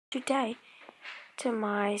today to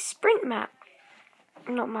my sprint map.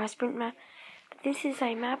 Not my sprint map, but this is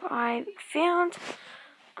a map I found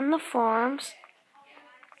on the forums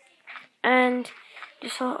and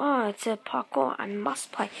just thought, oh, it's a parkour, I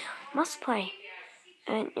must play.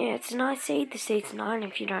 And yeah, it's a nice seed. The seed's 9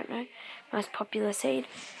 if you don't know, most popular seed.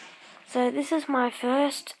 So this is my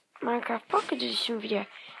first Minecraft Pocket Edition video,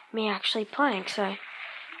 me actually playing. So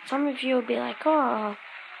some of you will be like, oh,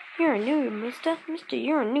 you're a noob, mister,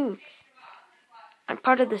 you're a noob. I'm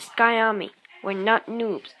part of the Sky Army. We're not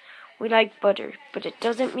noobs. We like butter, but it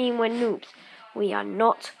doesn't mean we're noobs. We are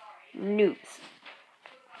not noobs.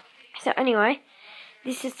 So anyway,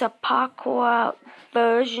 this is the Parkour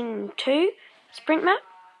version 2 sprint map.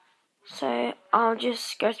 So I'll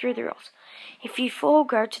just go through the rules. If you fall,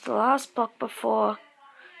 go to the last block before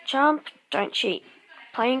jump. Don't cheat.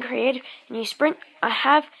 Playing creative and you sprint. I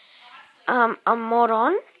have a mod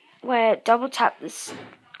on where double tap this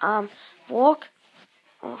walk.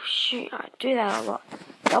 Oh shoot, I do that a lot.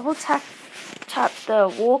 Double tap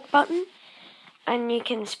the walk button and you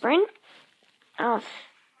can sprint.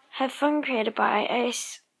 Have fun, created by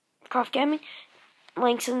Acecraft Gaming.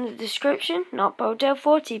 Links in the description. Not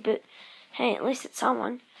Bodel40, but hey, at least it's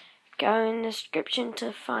someone. Go in the description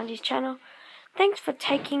to find his channel. Thanks for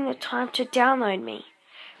taking the time to download me.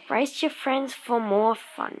 Race your friends for more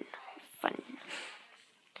fun.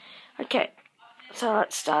 Okay, so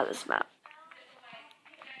let's start this map.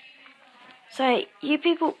 So you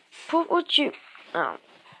people, put what you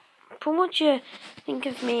think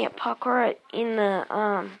of me at Parkour in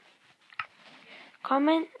the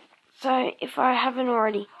comment. So if I haven't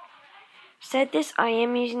already said this, I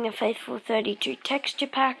am using the Faithful 32 texture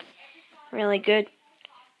pack. Really good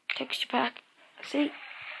texture pack. See?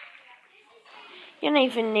 You don't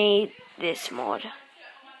even need this mod.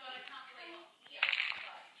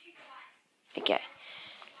 Okay.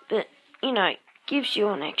 But, you know, gives you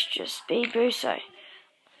an extra speed boost, so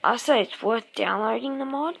I say it's worth downloading the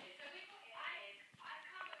mod.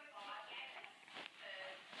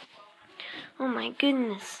 Oh my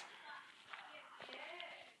goodness.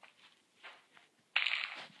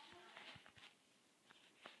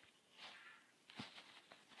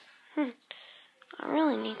 I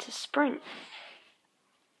really need to sprint.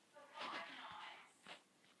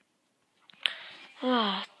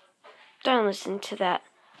 Don't listen to that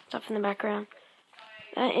stuff in the background.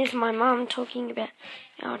 That is my mom talking about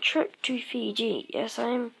our trip to Fiji. Yes, I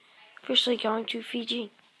am officially going to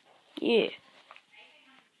Fiji. Yeah.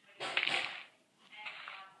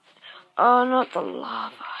 Oh, not the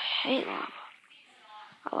lava. I hate lava.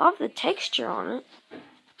 I love the texture on it.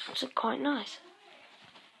 It's quite nice.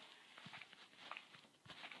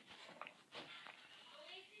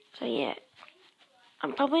 So yeah,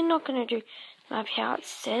 I'm probably not going to do map how it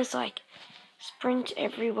says, like, sprint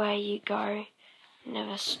everywhere you go,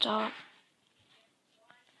 never stop.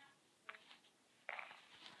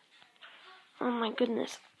 Oh my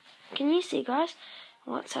goodness. Can you see, guys,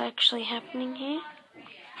 what's actually happening here?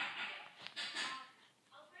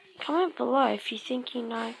 Comment below if you think you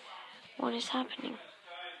know what is happening.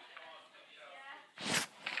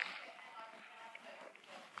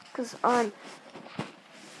 Because I'm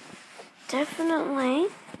definitely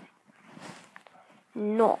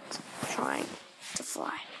not trying to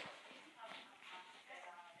fly.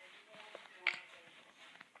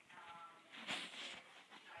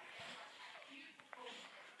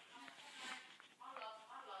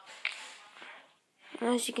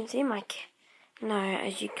 As you can see,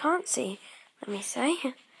 as you can't see, let me say,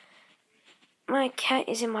 my cat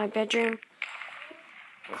is in my bedroom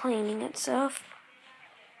cleaning itself.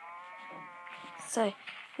 So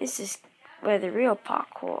this is where the real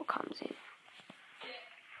parkour comes in.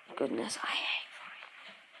 Goodness, I hate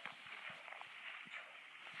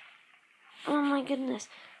it. Oh my goodness.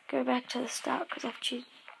 Go back to the start because I've cheated.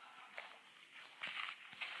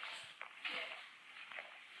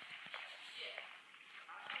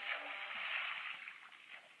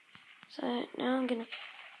 So now I'm gonna...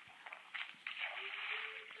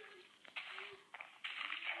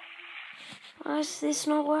 Why is this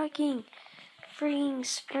not working? Freaking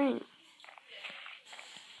sprint.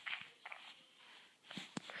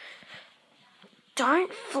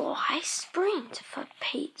 Don't fly, sprint, for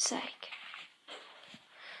Pete's sake.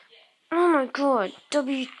 Oh my god,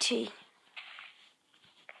 WT.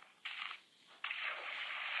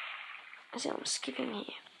 So I'm skipping here.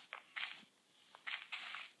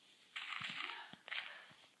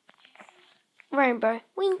 Rainbow,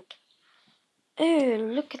 wink. Ooh,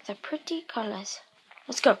 look at the pretty colours.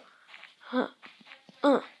 Let's go.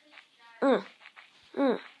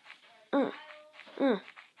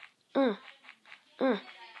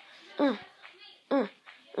 mm, mm,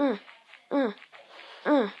 mm, mm,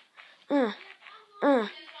 mm, mm, mm,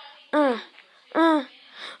 mm, mm.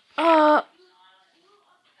 Oh,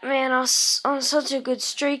 man, I was on such a good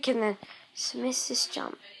streak and then just missed this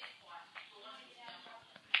jump.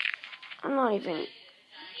 I'm not even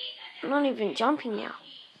jumping now.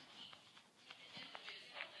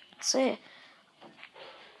 So yeah,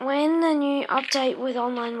 when the new update with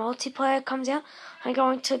online multiplayer comes out, I'm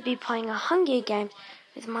going to be playing a Hunger Games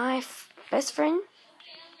with my best friend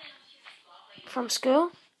from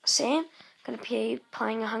school, Sam. I'm going to be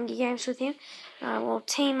playing a Hunger Games with him. We'll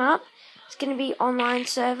team up. It's going to be online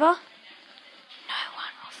server. No one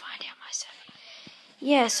will find out my server.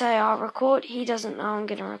 Yeah, so I'll record. He doesn't know I'm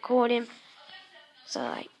going to record him. So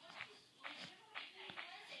like,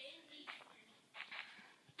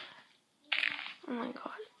 oh my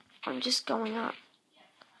god, I'm just going up.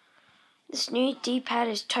 This new D-pad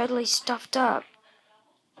is totally stuffed up.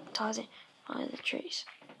 Ties it by the trees.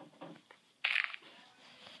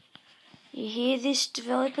 You hear this,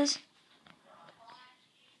 developers?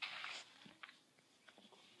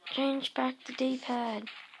 Change back the D-pad.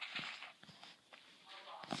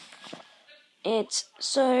 It's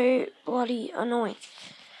so bloody annoying.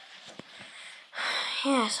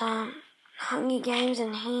 Yes, Hunger Games,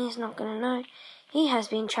 and he's not gonna know. He has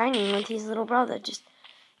been training with his little brother, just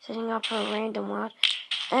setting up a random world.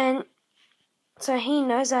 And so he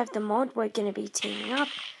knows I have the mod we're gonna be teaming up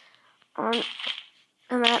on,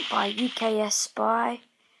 and that by UKS Spy.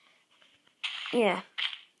 Yeah.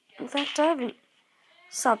 In fact, I haven't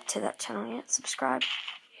subbed to that channel yet. Subscribe.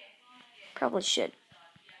 Probably should.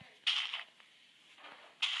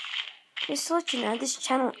 Just to let you know, this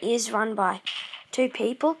channel is run by 2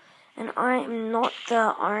 people, and I am not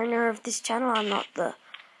the owner of this channel. I'm not the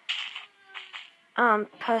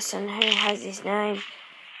person who has his name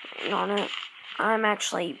on it. I'm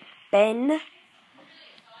actually Ben.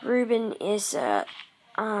 Ruben is a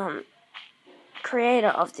creator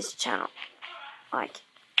of this channel. Like,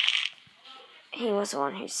 he was the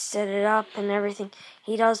one who set it up and everything.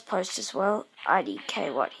 He does post as well.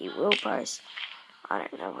 IDK what he will post. I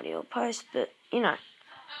don't know what he'll post, but you know,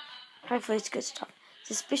 hopefully it's good stuff.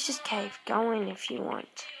 Suspicious cave, go in if you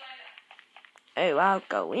want. Oh, I'll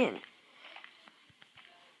go in.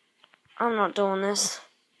 I'm not doing this.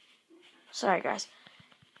 Sorry guys.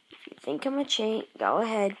 If you think I'm a cheat, go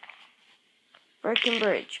ahead. Broken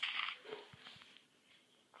bridge.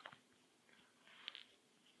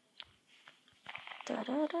 Da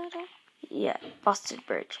da da da. Yeah, busted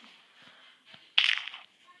bridge.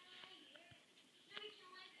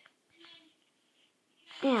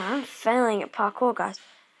 Yeah, I'm failing at parkour, guys.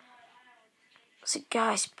 So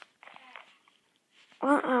guys,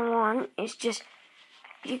 what I want is just,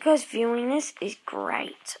 you guys viewing this is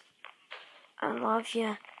great. I love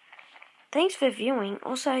you. Thanks for viewing.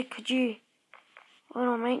 Also, could you,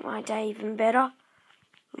 it'll make my day even better,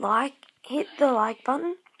 hit the like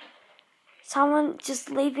button. Someone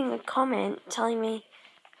just leaving a comment telling me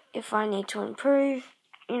if I need to improve,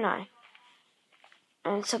 you know.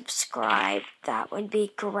 And subscribe, that would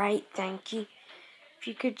be great, thank you. If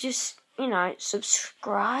you could just, you know,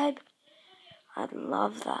 subscribe, I'd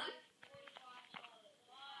love that.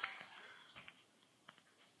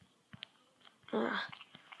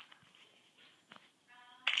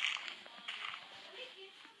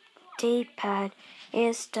 D-pad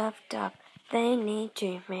is stuffed up. They need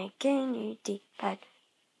to make a new D-pad.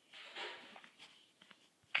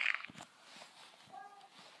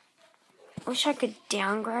 Wish I could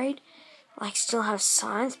downgrade, like still have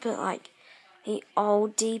signs, but like the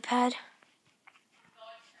old D-pad.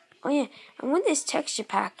 Oh yeah, and with this texture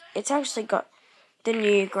pack, it's actually got the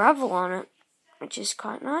new gravel on it, which is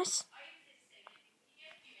quite nice.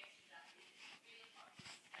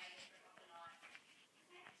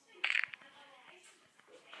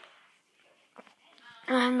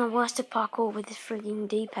 I'm the worst at parkour with this frigging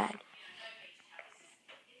D-pad.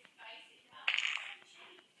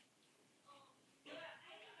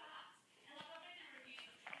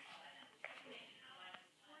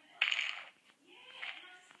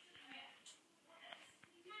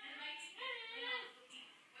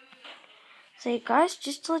 So guys,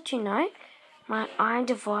 just to let you know, my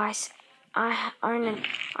iDevice, I own an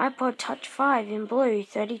iPod Touch 5 in blue,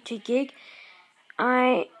 32 gig.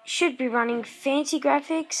 I should be running fancy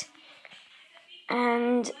graphics,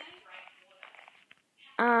 and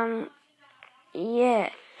yeah,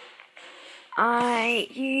 I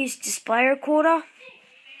use Display Recorder.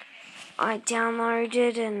 I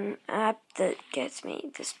downloaded an app that gets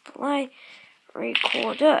me Display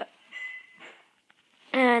Recorder,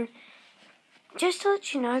 and just to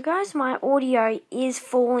let you know, guys, my audio is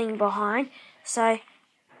falling behind, so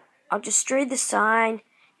I'll just read the sign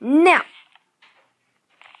now.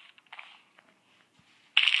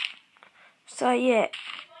 So yeah,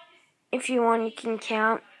 if you want, you can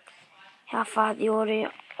count how far the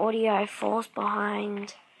audio falls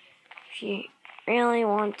behind if you really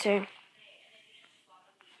want to.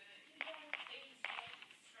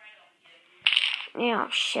 Now,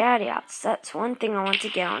 shout outs. That's one thing I want to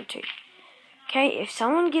get onto. Okay, if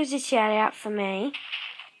someone gives a shout out for me,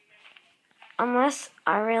 unless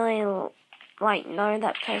I really know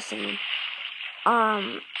that person,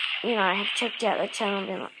 have checked out the channel and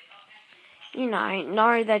been like,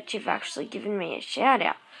 know that you've actually given me a shout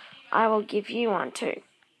out, I will give you one too.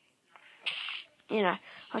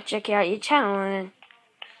 I'll check out your channel and then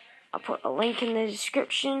I'll put a link in the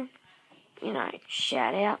description.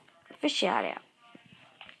 Shout out for shout out.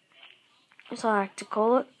 As I like to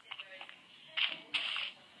call it.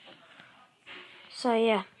 So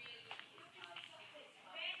yeah.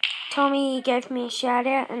 Tell me you gave me a shout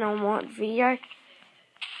out and on what video.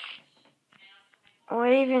 Or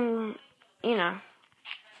even, just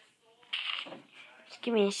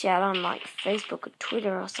give me a shout on like Facebook or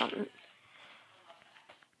Twitter or something.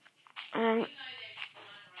 And,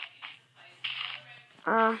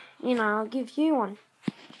 I'll give you one.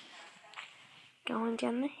 Going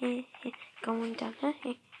down the here, going down the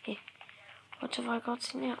here. What have I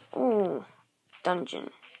got now? Oh, dungeon.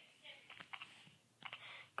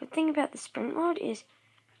 Good thing about the sprint mode is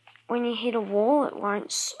when you hit a wall, it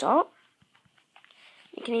won't stop.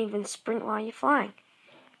 You can even sprint while you're flying.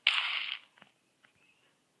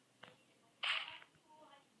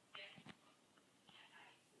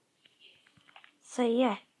 So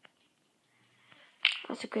yeah,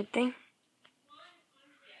 that's a good thing.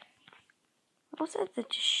 What was that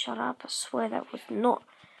just shut up? I swear that was not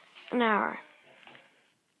an arrow.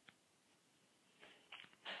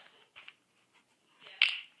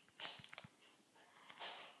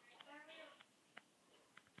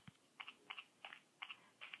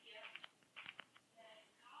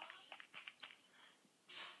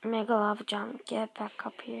 Mega lava jump. Get back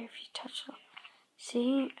up here if you touch it.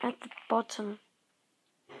 See at the bottom.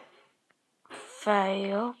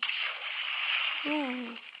 Fail.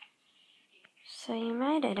 Yay. So you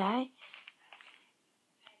made it, eh?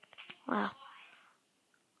 Wow.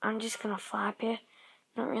 I'm just gonna fly up here.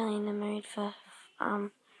 Not really in the mood for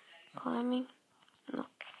climbing.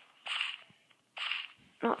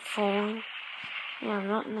 Not falling. Yeah, I'm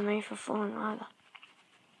not in the mood for falling either.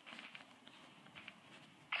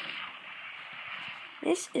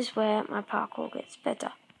 This is where my parkour gets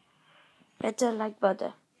better. Better like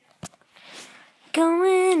butter.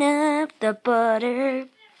 Going up the butter.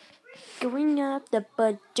 Going up the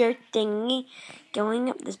butter thingy. Going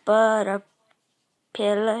up this butter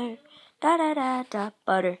pillar. Da da da da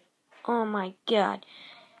butter. Oh my god.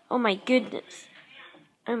 Oh my goodness.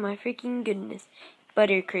 Oh my freaking goodness.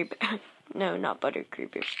 Butter creeper. No, not butter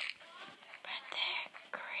creepers. But they're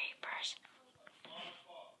creepers.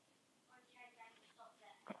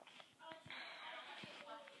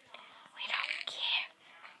 We don't care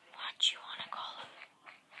what you want to call them.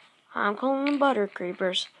 I'm calling them butter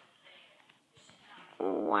creepers.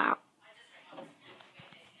 Wow.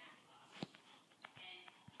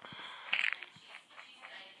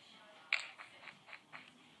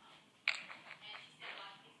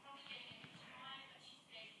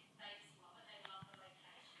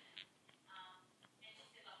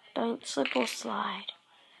 Don't slip or slide.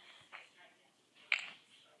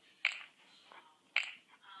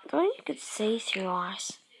 I thought you could see through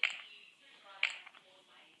ice.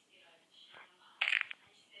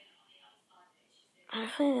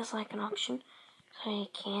 Hopefully there's like an option so you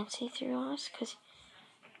can see through ice, because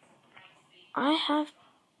I have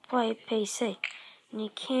played PC and you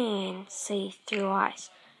can see through ice.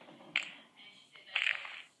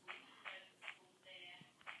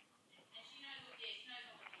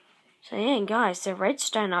 So yeah guys, the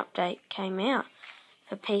Redstone update came out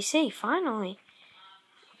for PC finally.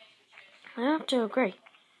 I have to agree.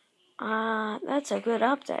 That's a good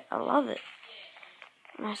update. I love it.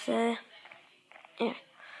 Yeah.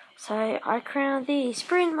 So I crowned the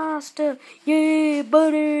Sprint Master. Yay,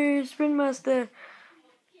 butter, Sprint Master.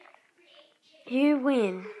 You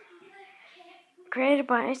win. Created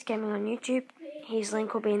by Ace Gaming on YouTube. His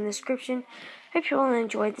link will be in the description. Hope you all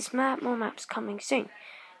enjoyed this map. More maps coming soon.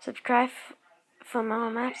 Subscribe for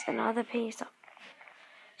more maps and other stuff.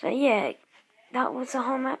 So yeah, that was the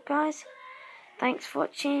whole map, guys. Thanks for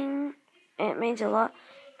watching. It means a lot.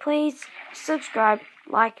 Please subscribe,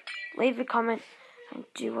 like, leave a comment, and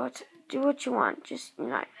do what you want. Just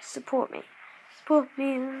support me. Put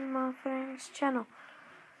me in my friend's channel.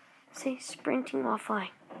 See, sprinting while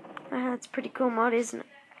flying. That's a pretty cool mod, isn't it?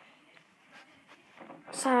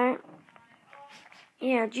 So,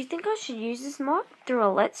 yeah, do you think I should use this mod through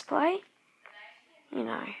a Let's Play? You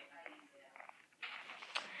know.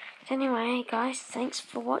 Anyway, guys, thanks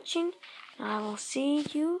for watching. I will see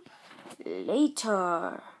you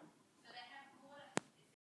later.